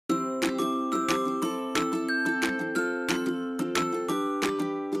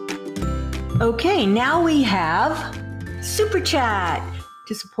Okay, now we have Super Chat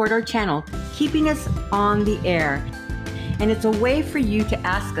to support our channel, keeping us on the air. And it's a way for you to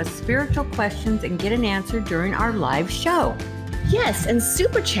ask us spiritual questions and get an answer during our live show. Yes, and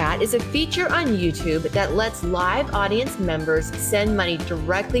Super Chat is a feature on YouTube that lets live audience members send money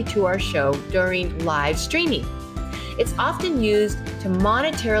directly to our show during live streaming. It's often used to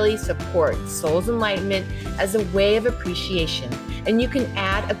monetarily support Soul's Enlightenment as a way of appreciation, and you can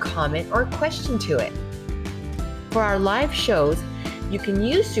add a comment or question to it. For our live shows, you can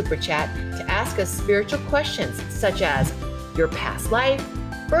use Super Chat to ask us spiritual questions such as your past life,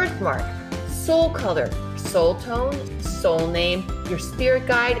 birthmark, soul color, soul tone, soul name, your spirit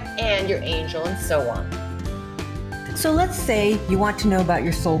guide, and your angel, and so on. So let's say you want to know about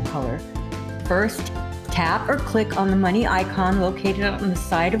your soul color. First, tap or click on the money icon located on the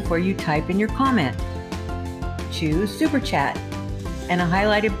side of where you type in your comment. Choose Super Chat, and a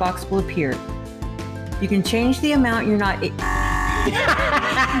highlighted box will appear. You can change the amount you're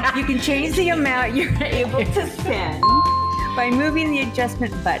able to send by moving the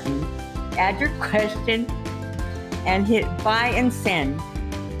adjustment button. Add your question and hit buy and send.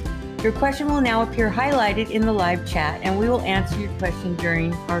 Your question will now appear highlighted in the live chat, and we will answer your question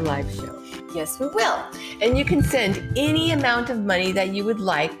during our live show. Yes, we will. And you can send any amount of money that you would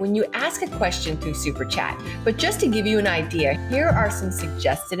like when you ask a question through Super Chat. But just to give you an idea, here are some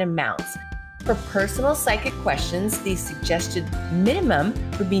suggested amounts. For personal psychic questions, the suggested minimum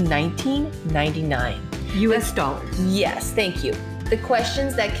would be $19.99. US dollars. Yes, thank you. The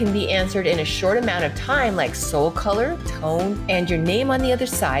questions that can be answered in a short amount of time, like soul color, tone, and your name on the other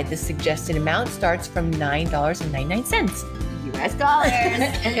side, the suggested amount starts from $9.99. US dollars.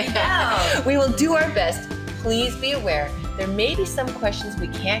 There you go. We will do our best. Please be aware, there may be some questions we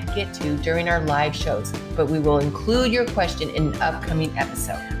can't get to during our live shows, but we will include your question in an upcoming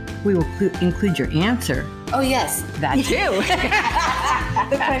episode. We will include your answer. Oh, yes. That too.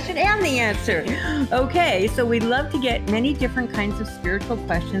 The question and the answer. Okay, so we'd love to get many different kinds of spiritual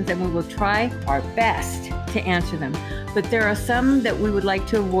questions, and we will try our best to answer them. But there are some that we would like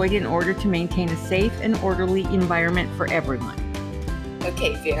to avoid in order to maintain a safe and orderly environment for everyone.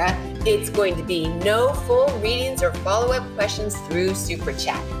 Okay, Vera, it's going to be no full readings or follow-up questions through Super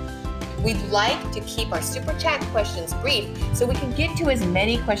Chat. We'd like to keep our Super Chat questions brief so we can get to as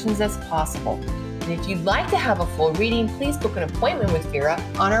many questions as possible. And if you'd like to have a full reading, please book an appointment with Vera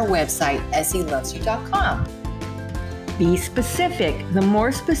on our website, SElovesyou.com. Be specific. The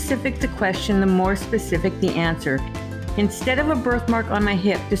more specific the question, the more specific the answer. Instead of a birthmark on my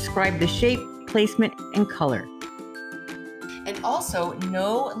hip, describe the shape, placement, and color. And also,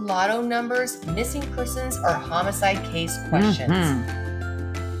 no lotto numbers, missing persons, or homicide case questions.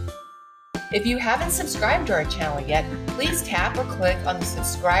 If you haven't subscribed to our channel yet, please tap or click on the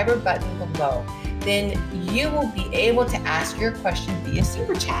subscriber button below. Then you will be able to ask your question via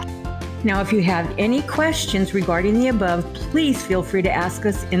Super Chat. Now, if you have any questions regarding the above, please feel free to ask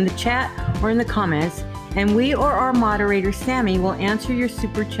us in the chat or in the comments, and we or our moderator, Sammy, will answer your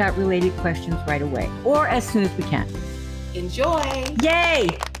Super Chat related questions right away, or as soon as we can. Enjoy! Yay!